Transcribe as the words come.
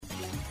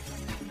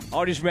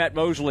Oh, it is Matt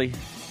Mosley,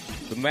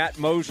 the Matt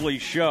Mosley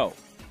Show,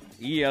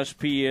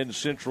 ESPN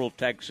Central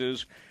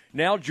Texas.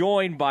 Now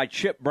joined by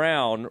Chip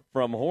Brown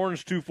from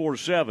Horns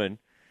 247.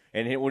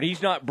 And when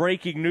he's not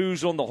breaking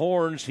news on the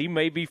Horns, he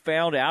may be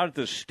found out at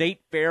the State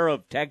Fair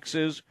of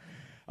Texas.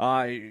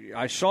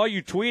 I saw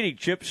you tweeting,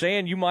 Chip,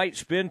 saying you might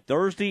spend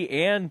Thursday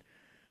and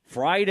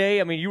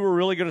Friday. I mean, you were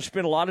really going to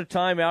spend a lot of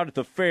time out at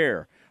the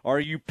fair. Are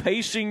you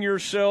pacing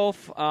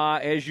yourself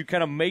as you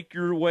kind of make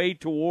your way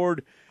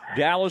toward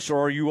Dallas,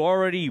 or are you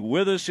already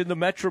with us in the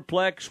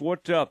Metroplex?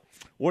 What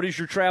does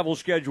your travel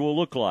schedule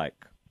look like?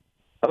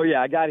 Oh,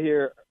 yeah, I got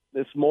here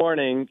this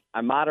morning.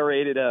 I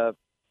moderated a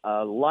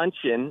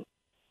luncheon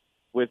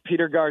with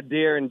Peter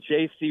Gardere and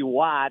J.C.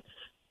 Watts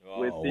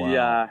with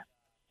the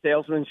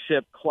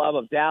Salesmanship Club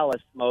of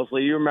Dallas,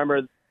 Mosley. You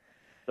remember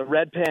the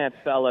Red Pants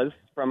fellas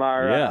from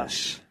our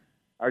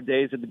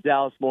days at the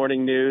Dallas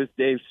Morning News.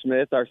 Dave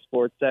Smith, our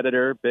sports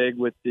editor, big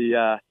with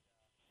the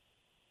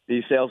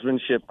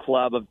Salesmanship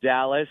Club of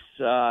Dallas.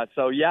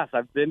 So, yes,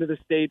 I've been to the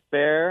State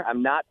Fair.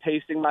 I'm not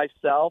pacing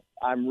myself.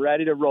 I'm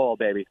ready to roll,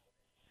 baby.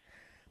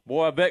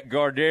 Boy, I bet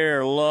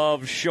Gardere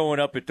loves showing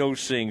up at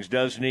those things,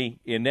 doesn't he,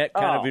 in that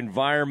kind of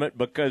environment?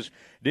 Because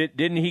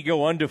didn't he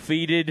go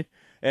undefeated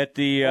at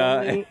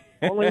the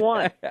only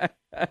one.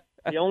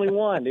 The only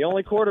one. The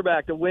only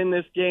quarterback to win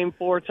this game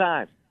 4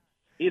 times,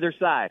 either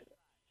side.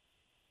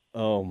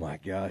 Oh, my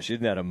gosh.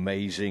 Isn't that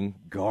amazing?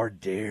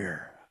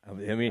 Gardere.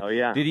 I mean, oh,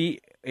 yeah. Did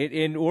he –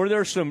 and were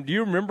there some – do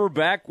you remember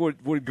back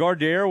with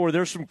Gardere, were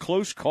there some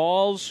close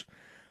calls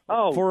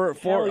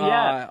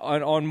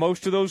on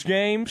most of those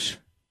games?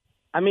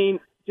 I mean,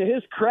 to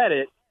his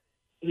credit,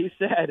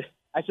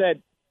 I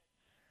said,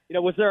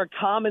 was there a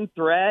common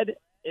thread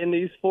in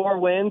these 4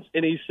 wins?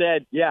 And he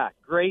said, yeah,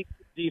 great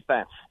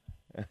defense.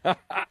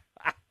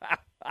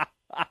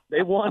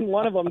 They won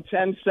one of them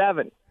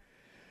 10-7.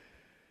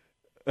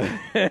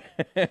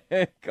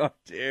 God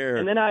dear.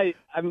 And then I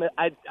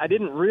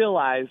didn't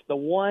realize the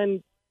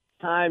one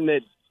time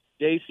that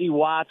J.C.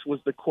 Watts was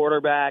the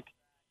quarterback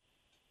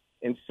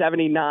in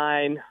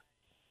 79,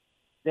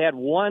 they had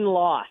one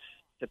loss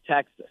to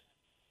Texas.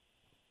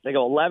 They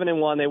go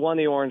 11-1. They won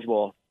the Orange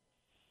Bowl.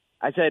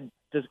 I said,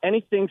 does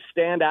anything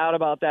stand out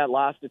about that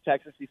loss to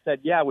Texas? He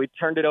said, yeah, we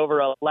turned it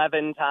over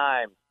 11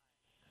 times.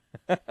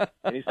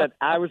 And he said,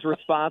 I was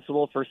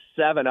responsible for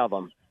 7 of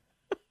them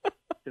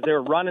because they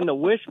were running the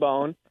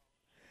wishbone,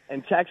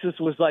 and Texas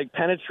was like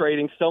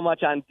penetrating so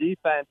much on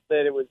defense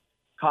that it was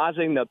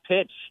causing the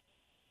pitch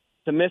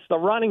to miss the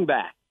running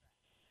back.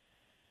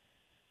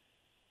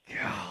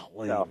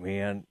 Golly,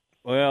 man.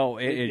 Well,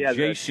 J.C.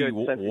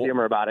 Good sense of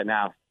humor about it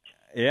now.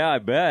 Yeah, I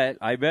bet.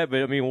 But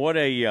I mean, what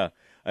a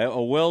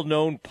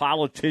well-known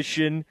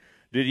politician.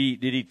 Did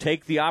he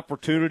take the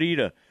opportunity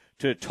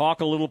to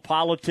talk a little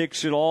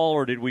politics at all,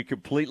 or did we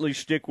completely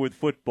stick with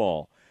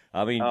football?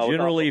 I mean,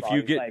 generally, if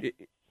you get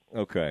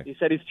okay. He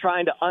said he's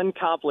trying to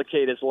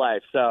uncomplicate his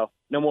life, so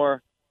no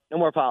more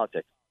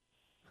politics.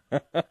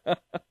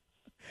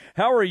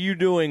 How are you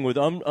doing with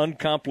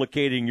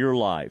uncomplicating your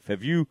life?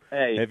 Have you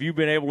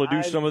been able to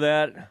do some of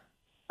that?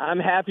 I'm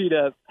happy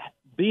to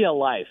be a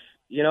life.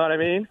 You know what I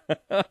mean?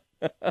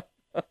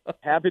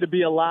 Happy to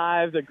be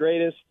alive, the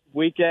greatest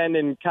weekend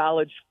in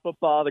college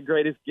football, the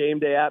greatest game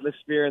day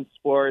atmosphere in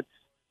sports.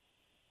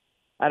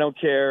 I don't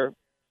care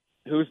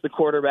who's the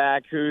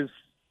quarterback, who's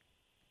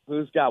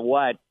got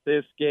what.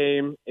 This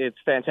game, it's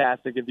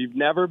fantastic. If you've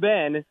never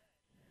been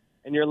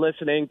and you're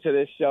listening to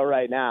this show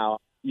right now,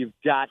 you've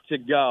got to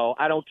go.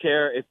 I don't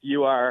care if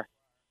you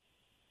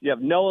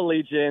have no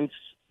allegiance.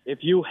 If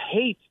you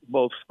hate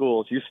both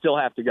schools, you still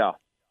have to go.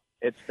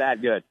 It's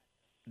that good.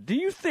 Do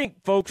you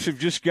think folks have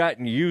just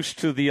gotten used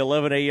to the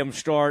 11 a.m.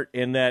 start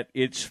and that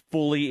it's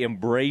fully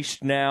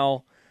embraced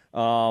now?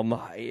 And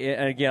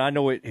again, I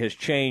know it has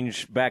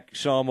changed back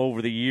some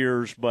over the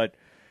years, but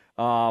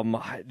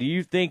do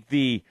you think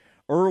the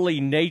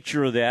early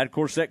nature of that, of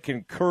course, that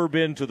can curb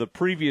into the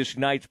previous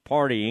night's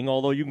partying,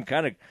 although you can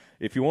kind of,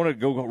 if you want to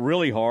go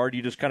really hard,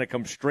 you just kind of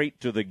come straight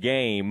to the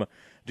game.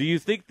 Do you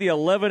think the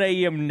 11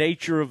 a.m.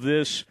 nature of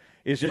this,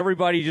 is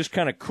everybody just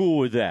kind of cool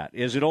with that?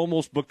 Is it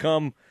almost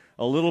become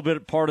a little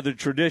bit part of the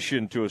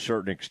tradition to a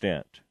certain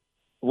extent?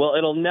 Well,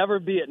 it'll never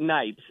be at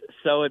night,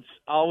 so it's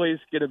always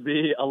going to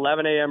be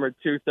 11 a.m. or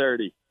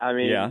 2:30. I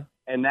mean, yeah.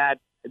 And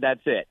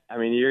that's it. I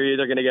mean, you're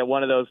either going to get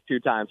one of those 2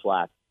 time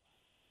slots.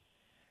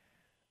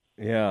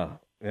 Yeah,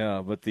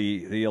 but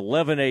the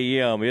 11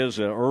 a.m. is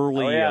an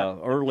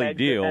early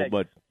deal.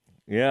 But,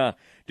 yeah.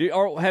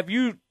 Have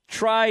you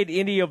tried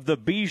any of the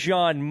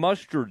Bijan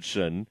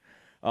Mustardson?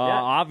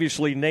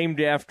 Obviously named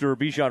after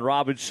Bijan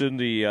Robinson,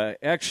 the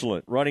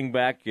excellent running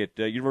back at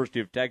University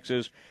of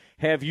Texas.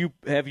 Have you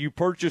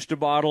purchased a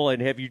bottle,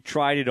 and have you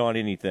tried it on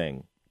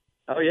anything?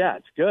 Oh, yeah,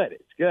 it's good.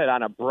 It's good.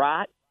 On a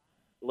brat,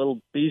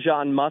 little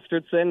Bijan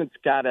Mustardson. It's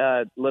got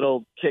a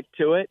little kick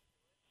to it.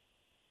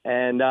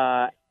 And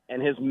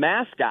his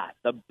mascot,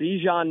 the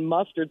Bijan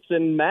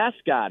Mustardson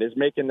mascot, is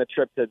making the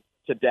trip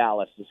to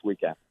Dallas this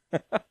weekend.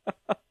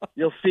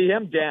 You'll see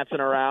him dancing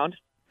around.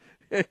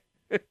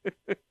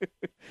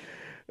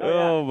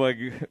 Oh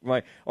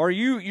my! Are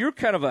you're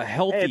kind of a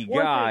healthy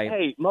guy?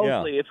 Hey,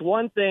 Mosley, It's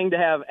one thing to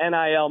have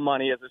NIL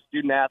money as a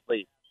student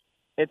athlete.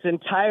 It's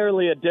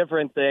entirely a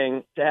different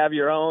thing to have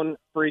your own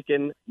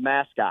freaking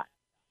mascot.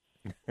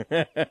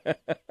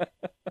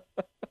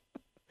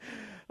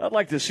 I'd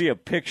like to see a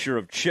picture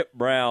of Chip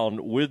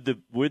Brown with the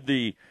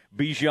Bijan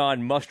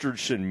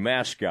Mustardson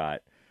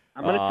mascot.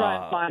 I'm going to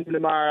try and find him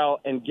tomorrow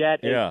and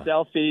get a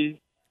selfie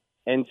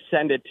and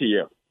send it to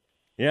you.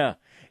 Yeah,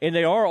 and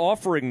they are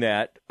offering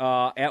that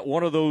at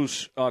one of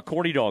those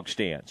corny dog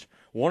stands.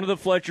 One of the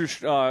Fletcher's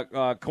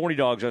corny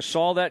dogs, I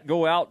saw that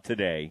go out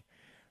today,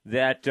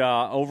 that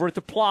over at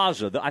the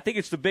plaza. I think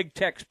it's the Big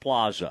Tex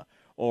Plaza,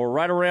 or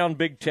right around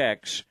Big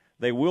Tex.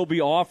 They will be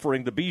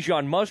offering the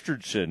Bijan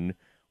Mustardson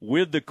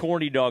with the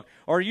corny dog.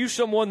 Are you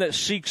someone that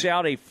seeks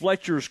out a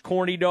Fletcher's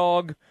corny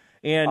dog?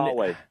 And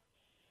always.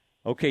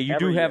 Okay, you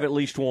Every do have year. at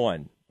least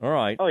one. All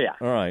right. Oh, yeah.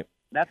 All right.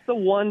 That's the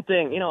one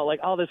thing,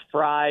 like all this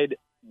fried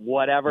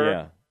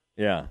whatever.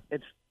 Yeah.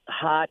 It's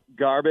hot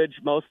garbage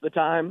most of the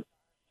time.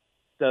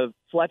 The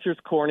Fletcher's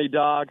corny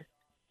dog,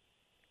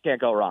 can't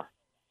go wrong.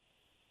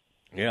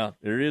 Yeah,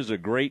 there is a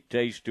great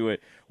taste to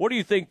it. What do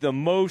you think the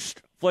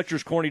most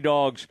Fletcher's corny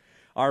dogs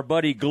our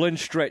buddy Glenn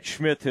Stretch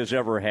Smith has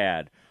ever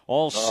had?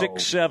 All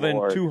 6'7",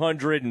 Lord.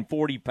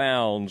 240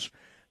 pounds.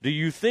 Do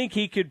you think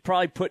he could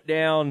probably put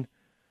down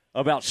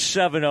about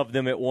 7 of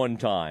them at one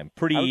time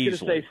pretty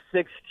easily? I was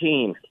going to say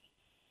 16.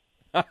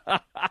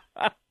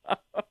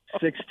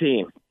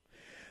 16.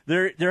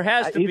 There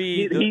has to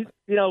be.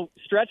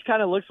 Stretch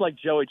kind of looks like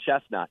Joey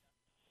Chestnut.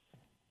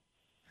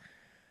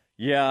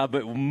 Yeah,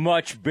 but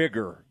much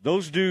bigger.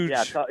 Those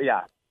dudes.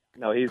 Yeah.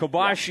 No, he's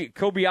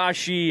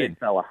Kobayashi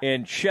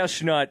and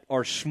Chestnut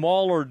are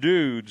smaller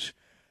dudes,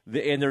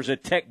 and there's a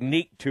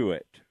technique to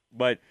it.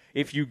 But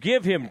if you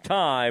give him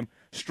time,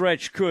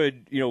 Stretch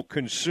could,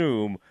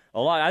 consume a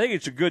lot. I think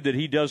it's good that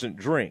he doesn't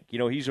drink.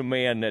 He's a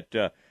man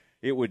that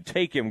it would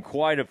take him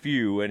quite a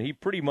few, and he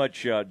pretty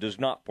much does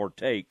not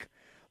partake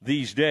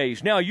these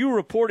days. Now, you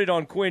reported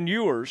on Quinn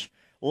Ewers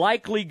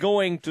likely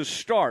going to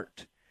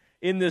start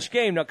in this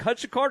game. Now,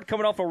 Hudson Card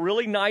coming off a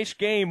really nice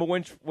game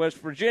against West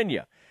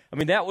Virginia. I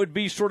mean, that would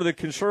be sort of the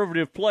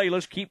conservative play.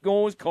 Let's keep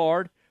going with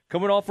Card.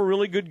 Coming off a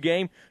really good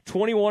game,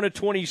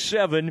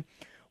 21-27.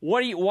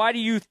 Why do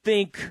you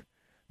think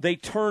they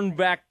turn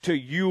back to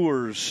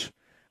Ewers,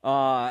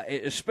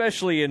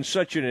 especially in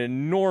such an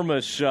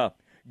enormous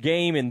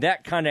game in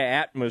that kind of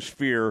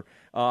atmosphere?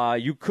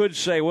 You could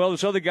say, well,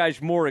 this other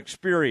guy's more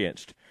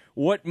experienced.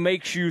 What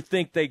makes you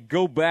think they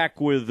go back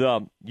with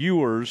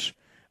Ewers,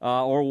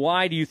 or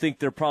why do you think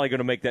they're probably going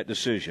to make that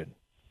decision?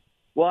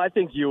 Well, I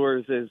think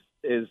Ewers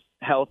is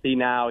healthy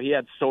now. He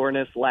had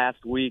soreness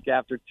last week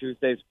after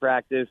Tuesday's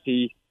practice.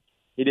 He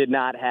did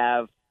not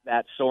have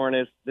that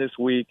soreness this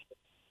week.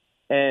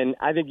 And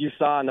I think you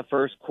saw in the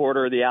first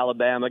quarter of the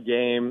Alabama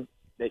game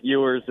that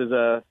Ewers is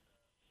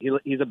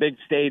he's a big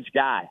stage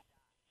guy.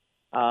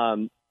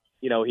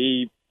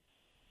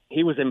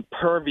 He was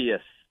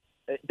impervious.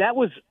 That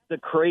was the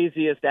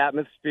craziest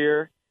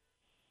atmosphere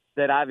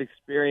that I've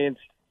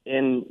experienced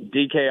in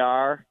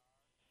DKR,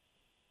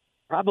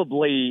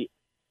 probably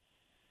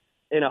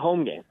in a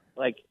home game.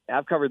 Like,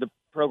 I've covered the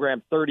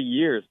program 30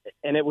 years,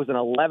 and it was an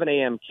 11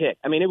 a.m. kick.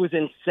 I mean, it was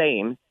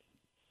insane.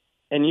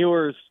 And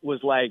Ewers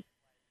was like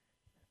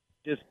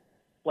just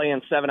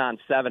playing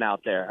 7-on-7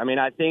 out there. I mean,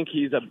 I think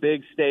he's a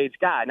big stage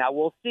guy. Now,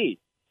 we'll see.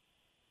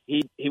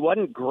 He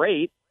wasn't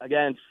great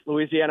against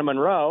Louisiana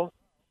Monroe.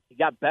 He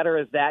got better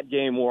as that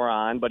game wore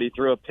on, but he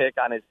threw a pick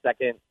on his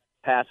second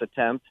pass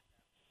attempt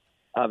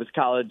of his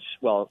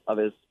of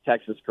his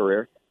Texas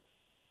career.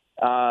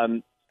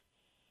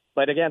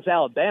 But against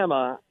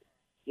Alabama,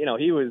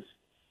 he was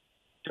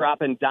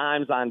dropping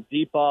dimes on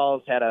deep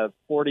balls, had a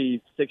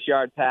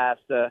 46-yard pass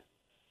to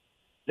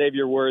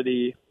Xavier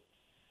Worthy,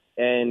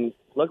 and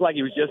looked like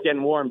he was just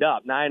getting warmed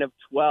up. 9 of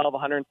 12,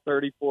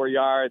 134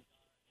 yards.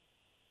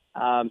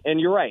 And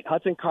you're right,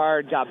 Hudson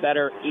Card got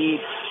better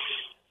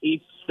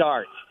each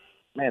start.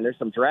 Man, there's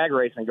some drag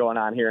racing going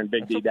on here in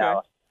Big D,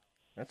 Dallas.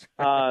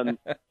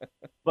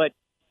 But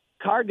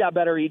Card got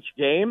better each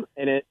game,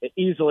 and it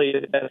easily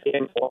is the best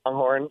game for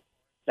Longhorn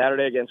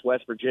Saturday against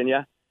West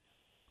Virginia.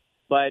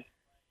 But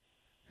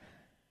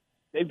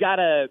they got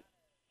to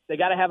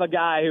have a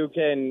guy who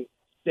can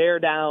stare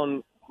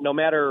down no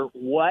matter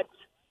what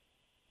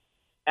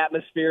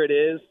atmosphere it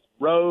is,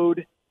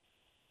 road,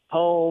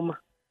 home,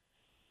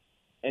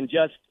 and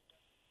just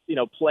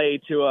play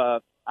to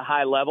a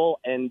high level.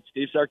 And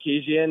Steve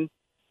Sarkisian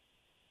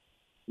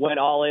went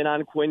all in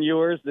on Quinn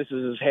Ewers. This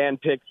is his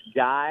handpicked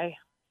guy.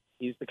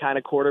 He's the kind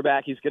of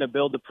quarterback he's going to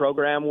build the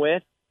program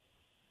with.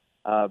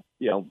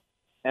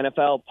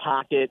 NFL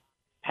pocket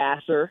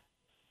passer.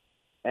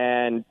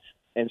 And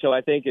so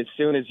I think as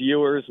soon as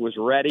Ewers was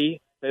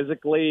ready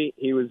physically,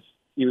 he was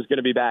going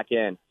to be back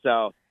in.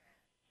 So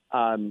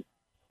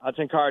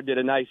Hudson Card did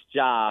a nice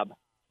job,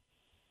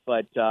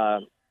 but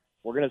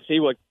we're going to see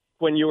what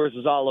Quinn Ewers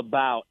is all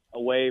about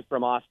away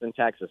from Austin,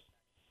 Texas.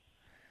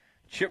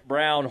 Chip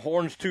Brown,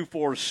 Horns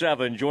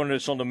 247, joining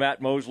us on the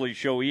Matt Mosley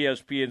Show,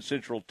 ESPN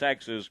Central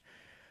Texas.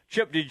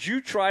 Chip, did you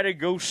try to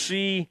go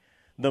see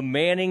the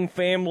Manning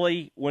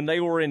family when they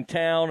were in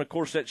town? Of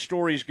course, that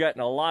story's gotten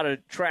a lot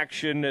of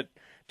traction at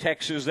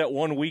Texas. That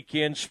one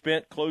weekend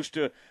spent close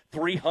to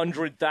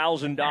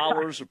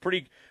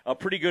 $300,000. a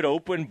pretty good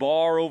open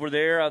bar over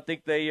there. I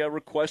think they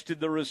requested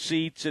the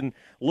receipts and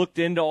looked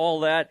into all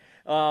that.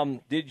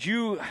 Did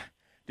you,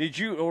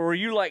 or were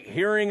you like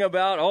hearing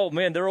about? Oh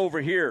man, they're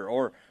over here,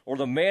 or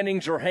the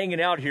Mannings are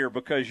hanging out here?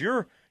 Because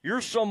you're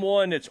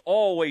someone that's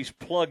always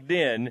plugged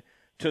in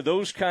to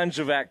those kinds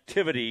of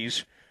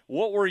activities.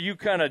 What were you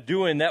kind of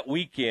doing that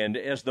weekend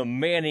as the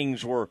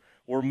Mannings were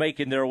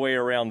making their way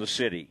around the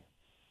city?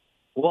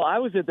 Well, I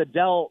was at the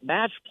Dell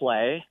match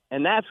play,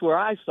 and that's where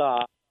I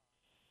saw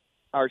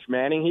Arch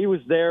Manning. He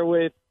was there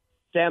with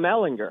Sam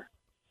Ehlinger.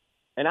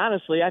 And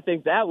honestly, I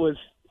think that was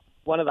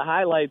one of the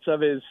highlights of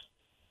his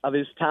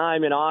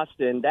time in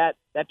Austin. That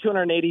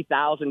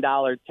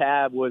 $280,000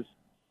 tab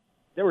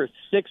there were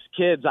 6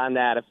 kids on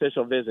that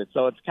official visit.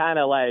 So it's kind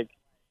of like,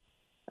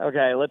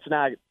 okay, let's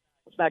not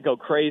go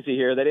crazy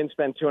here. They didn't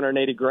spend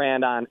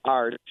 $280,000 on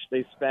Arch.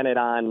 They spent it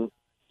on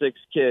 6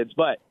 kids.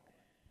 But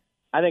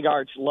I think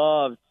Arch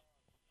loved,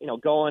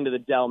 going to the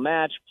Dell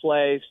match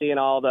play, seeing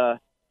all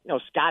the,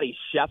 Scotty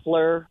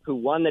Scheffler, who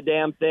won the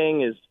damn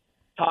thing, is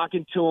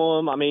talking to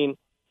him. I mean,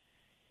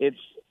 it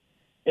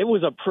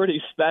was a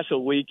pretty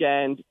special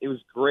weekend. It was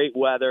great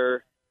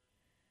weather.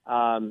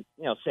 Sam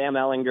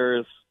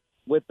Ehlinger's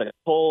with the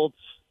Colts.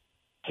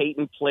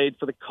 Peyton played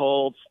for the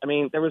Colts. I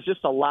mean, there was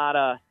just a lot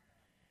of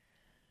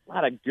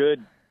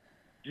good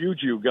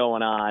juju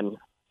going on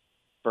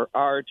for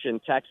Arch in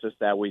Texas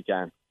that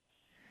weekend.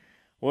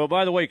 Well,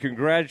 by the way,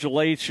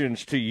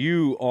 congratulations to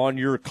you on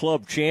your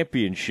club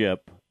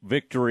championship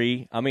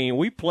victory. I mean,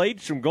 we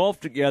played some golf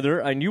together,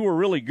 and you were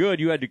really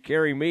good. You had to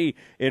carry me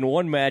in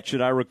one match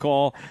that I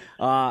recall.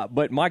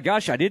 But, my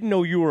gosh, I didn't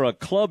know you were a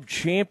club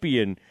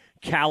champion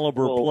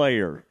caliber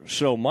player.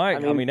 So,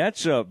 I mean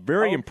that's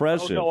very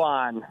impressive. Go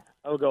on.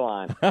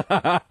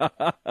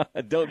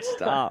 Don't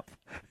stop.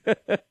 I'm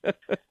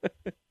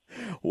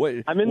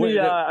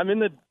in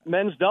the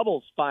men's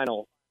doubles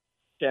final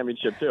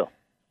championship too.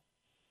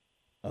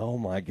 Oh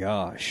my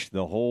gosh,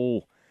 the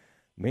whole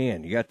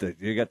man! You got the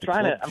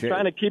I'm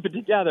trying to keep it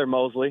together,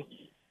 Mosley.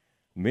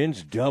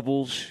 Men's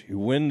doubles, you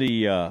win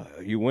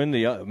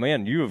the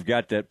man. You have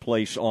got that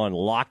place on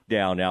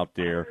lockdown out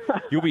there.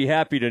 You'll be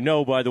happy to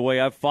know. By the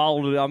way, I've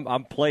followed it.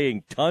 I'm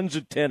playing tons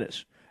of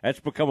tennis. That's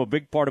become a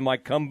big part of my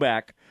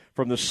comeback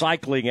from the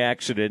cycling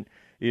accident.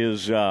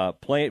 Is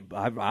playing.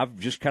 I've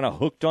just kind of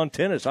hooked on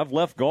tennis. I've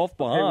left golf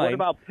behind. Hey, what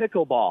about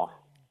pickleball?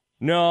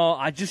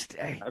 No,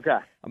 okay.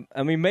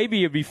 I mean,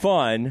 maybe it'd be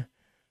fun,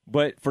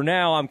 but for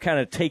now, I'm kind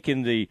of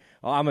taking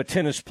I'm a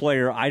tennis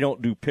player. I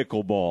don't do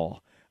pickleball.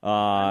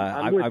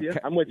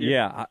 I'm with you.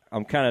 Yeah,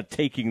 I'm kind of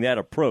taking that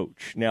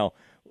approach. Now,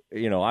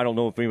 I don't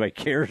know if anybody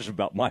cares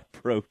about my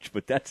approach,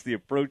 but that's the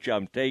approach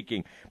I'm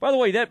taking. By the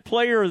way, that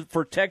player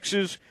for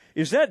Texas,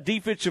 is that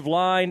defensive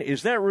line,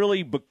 is that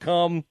really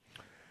become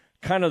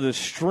kind of the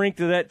strength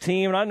of that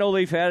team? And I know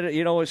they've had,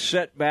 a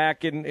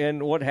setback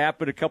and what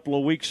happened a couple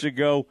of weeks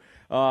ago.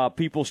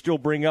 People still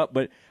bring up,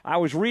 but I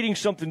was reading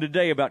something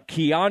today about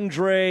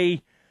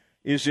Keandre.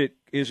 Is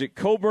it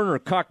Coburn or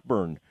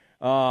Cockburn?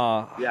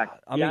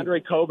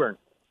 Keandre Coburn.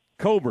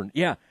 Coburn,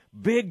 yeah,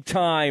 big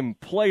time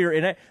player,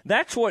 and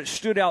that's what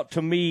stood out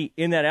to me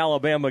in that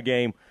Alabama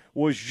game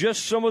was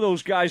just some of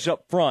those guys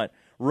up front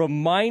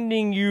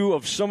reminding you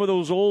of some of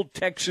those old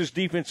Texas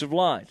defensive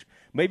lines.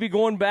 Maybe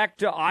going back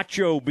to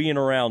Acho being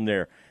around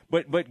there,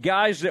 but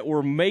guys that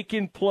were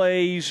making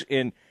plays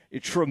and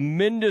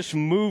tremendous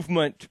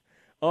movement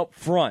up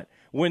front.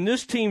 When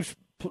this team's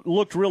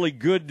looked really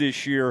good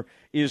this year,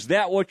 is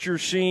that what you're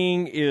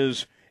seeing?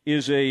 Is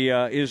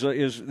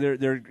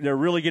they're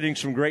really getting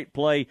some great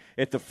play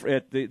at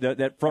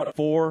that front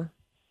four?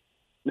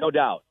 No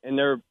doubt, and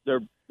they're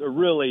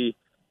really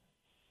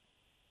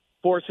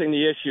forcing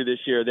the issue this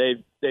year.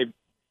 They've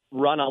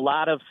run a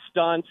lot of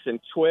stunts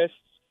and twists,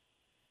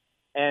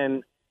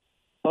 and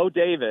Bo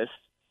Davis,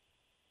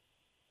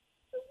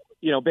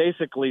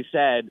 basically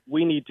said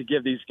we need to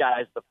give these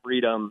guys the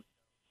freedom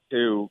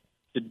to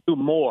do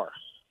more.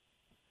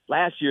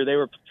 Last year they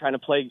were trying to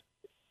play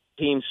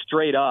teams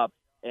straight up,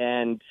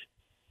 and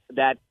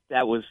that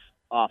was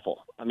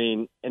awful. I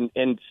mean,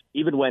 and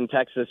even when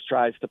Texas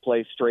tries to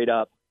play straight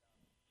up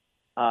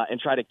and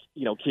try to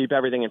keep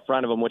everything in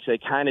front of them, which they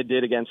kind of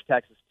did against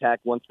Texas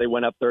Tech once they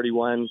went up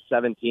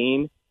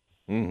 31-17,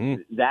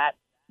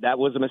 that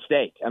was a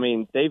mistake. I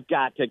mean, they've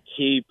got to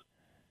keep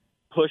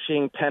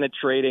pushing,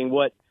 penetrating.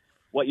 What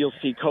you'll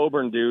see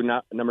Coburn do,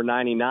 number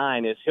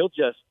 99, is he'll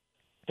just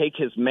take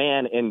his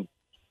man and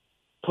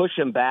push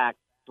him back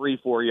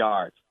 3-4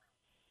 yards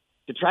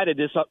to try to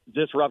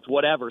disrupt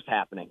whatever's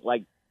happening.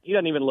 Like, he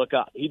doesn't even look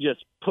up. He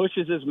just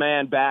pushes his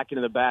man back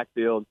into the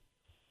backfield,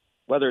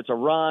 whether it's a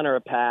run or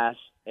a pass.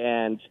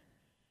 And,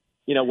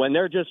 when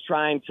they're just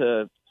trying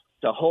to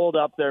hold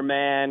up their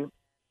man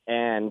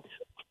and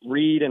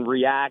read and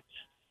react,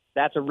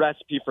 that's a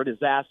recipe for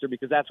disaster,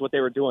 because that's what they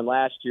were doing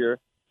last year.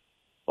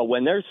 But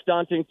when they're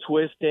stunting,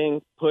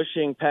 twisting,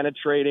 pushing,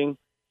 penetrating,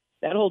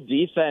 that whole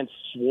defense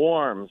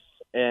swarms,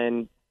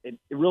 and it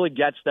really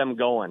gets them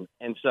going.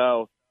 And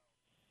so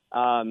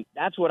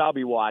that's what I'll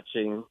be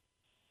watching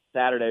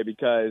Saturday,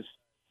 because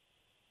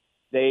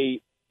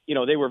they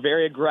were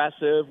very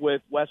aggressive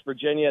with West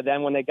Virginia.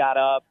 Then when they got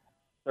up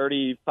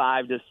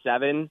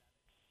 35-7,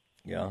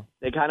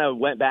 they kind of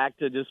went back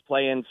to just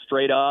playing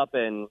straight up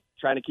and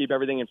trying to keep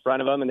everything in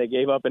front of them. And they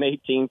gave up an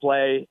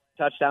 18-play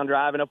touchdown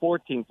drive and a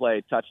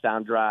 14-play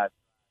touchdown drive,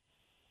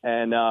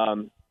 and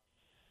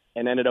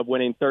ended up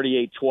winning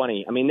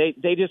 38-20. I mean,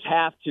 they just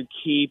have to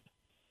keep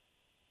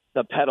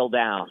the pedal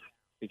down,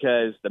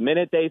 because the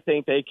minute they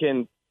think they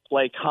can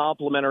play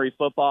complementary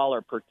football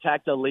or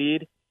protect a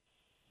lead,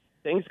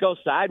 things go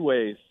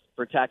sideways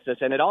for Texas.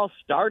 And it all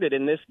started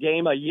in this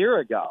game a year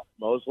ago,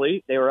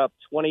 Mosley. They were up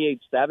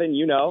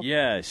 28-7,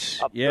 Yes.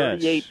 Up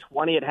 38-20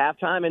 at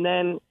halftime, and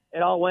then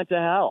it all went to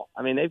hell.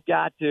 I mean, they've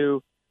got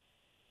to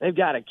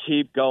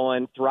keep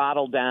going,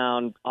 throttle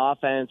down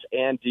offense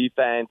and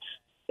defense.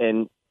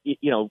 And,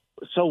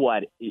 so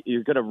what?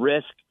 You're going to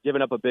risk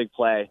giving up a big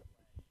play.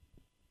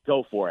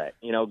 Go for it.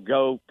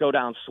 Go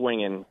down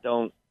swinging.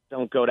 Don't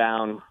go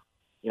down,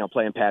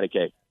 playing patty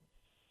cake.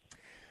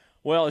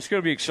 Well, it's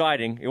going to be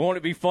exciting. Won't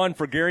it be fun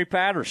for Gary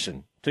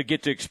Patterson to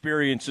get to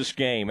experience this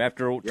game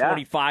after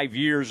 25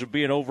 years of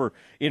being over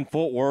in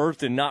Fort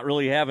Worth and not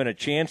really having a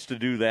chance to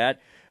do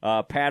that?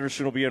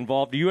 Patterson will be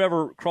involved. Do you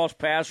ever cross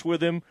paths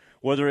with him,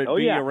 whether it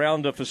be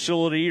around the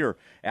facility or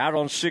out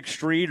on 6th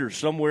Street or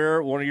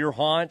somewhere, one of your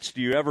haunts?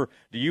 Do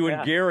you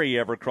and Gary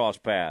ever cross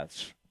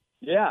paths?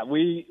 Yeah,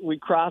 we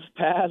crossed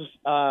paths,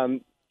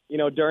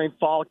 during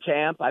fall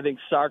camp. I think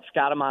Sark's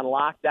got him on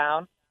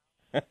lockdown.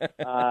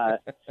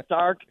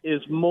 Sark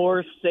is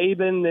more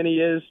Saban than he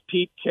is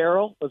Pete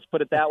Carroll. Let's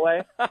put it that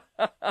way.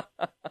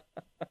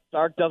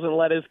 Sark doesn't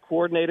let his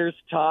coordinators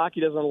talk.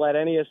 He doesn't let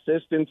any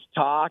assistants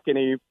talk, and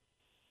he,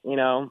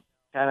 kind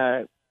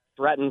of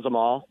threatens them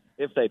all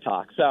if they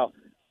talk. So,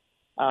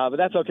 but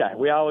that's okay.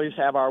 We always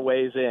have our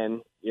ways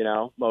in,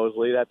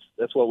 Mosley.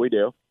 That's what we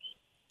do.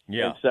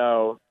 Yeah. And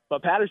so,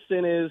 but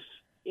Patterson is,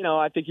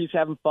 I think he's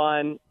having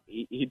fun.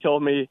 He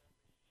told me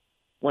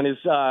when his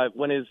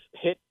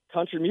hit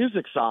country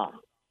music song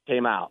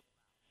came out,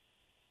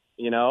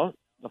 the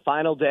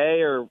final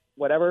day or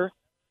whatever.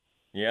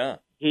 Yeah.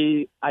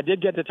 I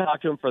did get to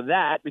talk to him for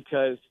that,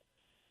 because,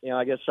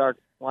 I guess Sark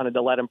wanted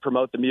to let him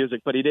promote the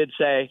music, but he did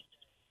say,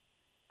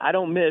 I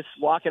don't miss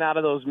walking out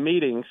of those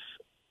meetings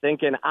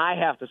thinking I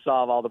have to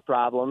solve all the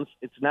problems.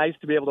 It's nice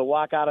to be able to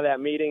walk out of that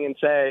meeting and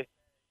say,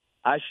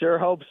 I sure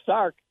hope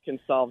Sark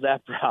can solve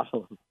that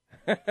problem.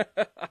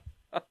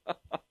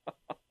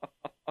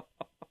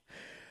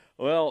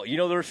 Well,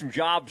 there's some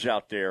jobs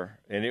out there,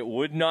 and it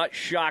would not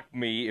shock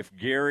me if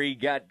Gary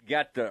got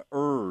the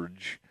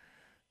urge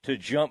to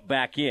jump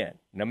back in.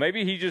 Now,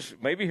 maybe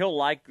he'll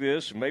like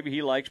this, maybe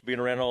he likes being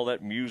around all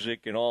that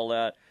music and all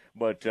that.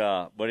 But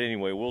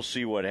anyway, we'll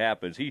see what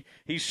happens.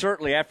 He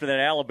certainly, after that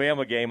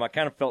Alabama game, I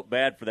kind of felt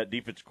bad for that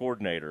defense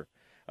coordinator.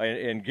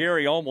 And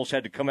Gary almost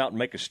had to come out and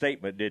make a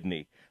statement, didn't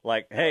he?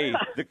 Like, hey,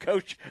 the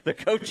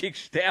coaching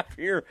staff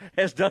here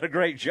has done a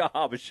great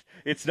job.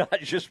 It's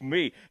not just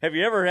me. Have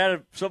you ever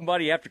had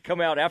somebody have to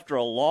come out after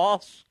a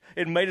loss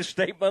and made a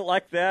statement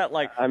like that?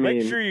 Like,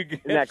 make sure you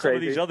give some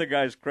of these other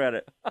guys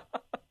credit.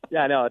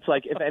 Yeah, I know. It's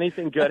like, if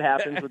anything good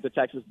happens with the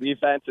Texas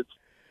defense, it's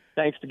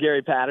thanks to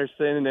Gary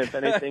Patterson. And if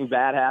anything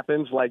bad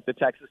happens, like the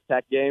Texas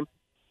Tech game,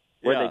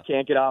 where they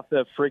can't get off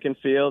the freaking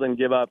field and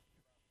give up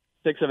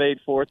 6 of 8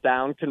 fourth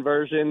down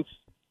conversions,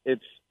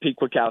 it's Pete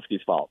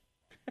Kwiatkowski's fault.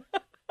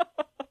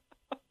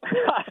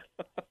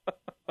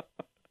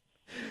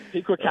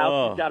 Pete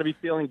Kwiatkowski's got to be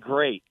feeling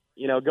great,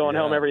 going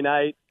home every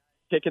night,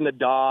 kicking the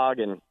dog,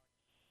 and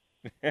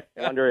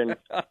wondering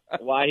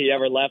why he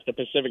ever left the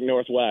Pacific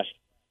Northwest.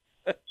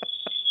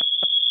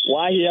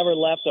 Why he ever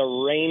left the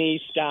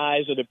rainy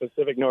skies of the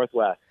Pacific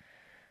Northwest.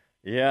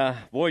 Yeah,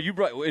 boy, you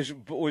brought was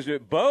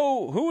it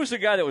Bo? Who was the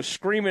guy that was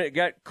screaming? It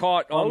got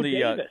caught on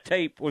the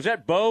tape. Was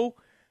that Bo?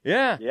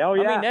 Yeah. Oh,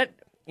 yeah. I mean, that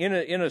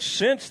in a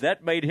sense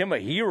that made him a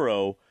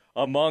hero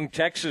among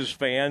Texas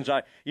fans.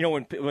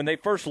 When they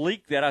first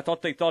leaked that, I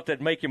thought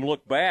that'd make him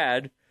look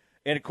bad,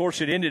 and of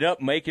course it ended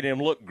up making him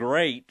look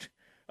great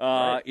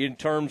in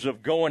terms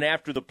of going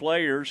after the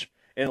players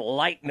and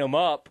lighting them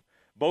up.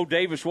 Bo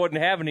Davis wasn't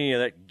having any of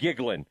that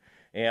giggling,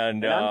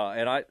 and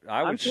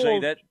I would say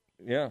that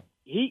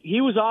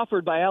He was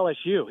offered by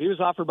LSU. He was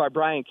offered by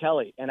Brian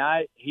Kelly, and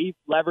he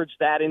leveraged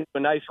that into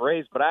a nice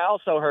raise. But I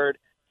also heard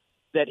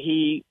that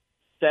he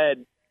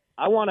said,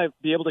 I want to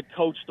be able to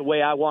coach the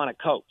way I want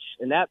to coach.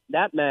 And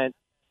that meant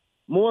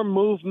more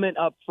movement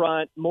up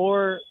front,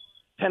 more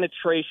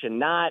penetration,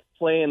 not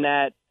playing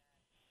that,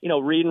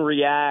 read and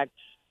react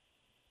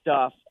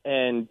stuff.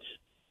 And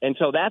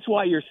so that's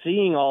why you're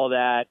seeing all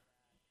that,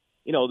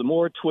 the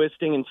more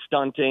twisting and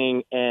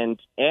stunting and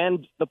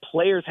the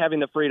players having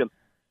the freedom.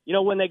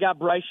 When they got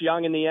Bryce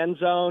Young in the end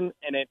zone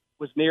and it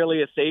was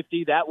nearly a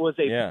safety, that was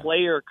a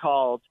player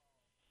called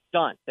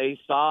stunt. They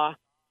saw,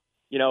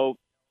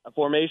 a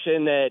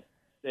formation that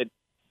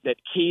that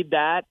keyed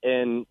that,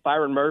 and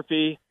Byron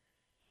Murphy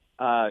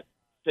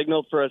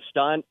signaled for a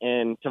stunt,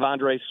 and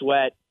Tavondre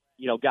Sweat,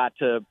 got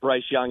to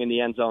Bryce Young in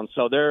the end zone.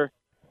 So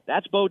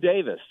that's Bo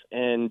Davis,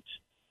 and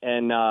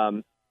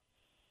Steve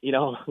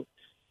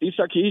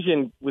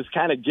Sarkisian was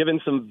kind of given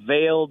some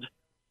veiled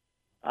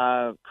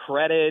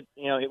credit.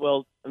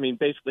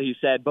 Basically he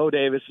said Bo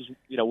Davis is,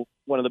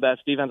 one of the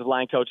best defensive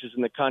line coaches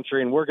in the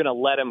country, and we're going to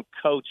let him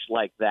coach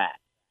like that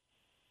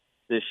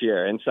this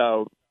year. And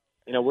so,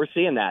 we're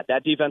seeing that.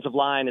 That defensive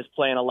line is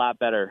playing a lot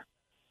better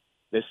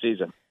this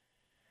season.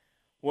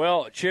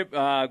 Well, Chip,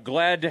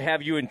 glad to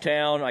have you in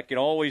town. I can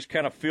always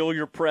kind of feel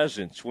your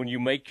presence when you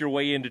make your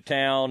way into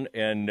town,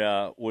 and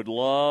would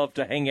love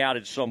to hang out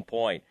at some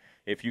point.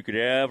 If you could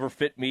ever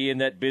fit me in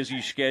that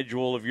busy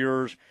schedule of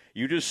yours,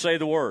 you just say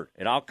the word,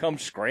 and I'll come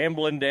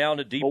scrambling down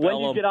to Deep Ellum.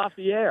 Well, when do you get off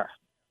the air?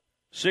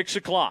 6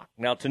 o'clock.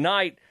 Now,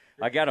 tonight,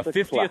 I got a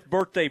 50th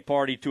birthday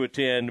party to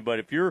attend, but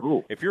if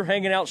you're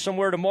hanging out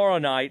somewhere tomorrow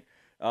night,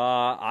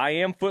 I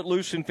am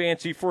footloose and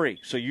fancy free.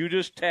 So you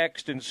just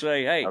text and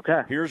say, hey,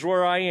 Here's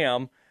where I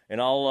am, and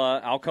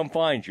I'll come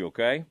find you,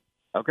 okay?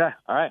 Okay.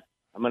 All right.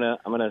 I'm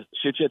gonna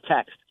shoot you a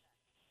text.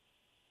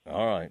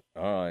 All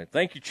right.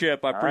 Thank you,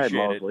 Chip. I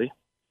appreciate it.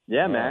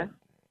 Yeah, man.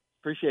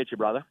 Appreciate you,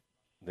 brother.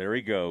 There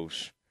he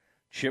goes.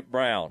 Chip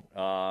Brown,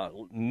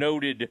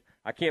 noted,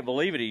 I can't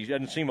believe it, he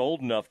doesn't seem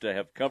old enough to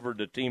have covered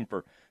the team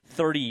for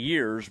 30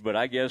 years, but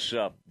I guess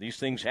these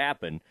things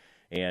happen.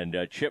 And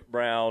Chip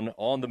Brown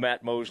on the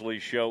Matt Mosley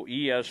Show,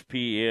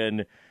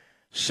 ESPN,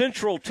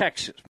 Central Texas.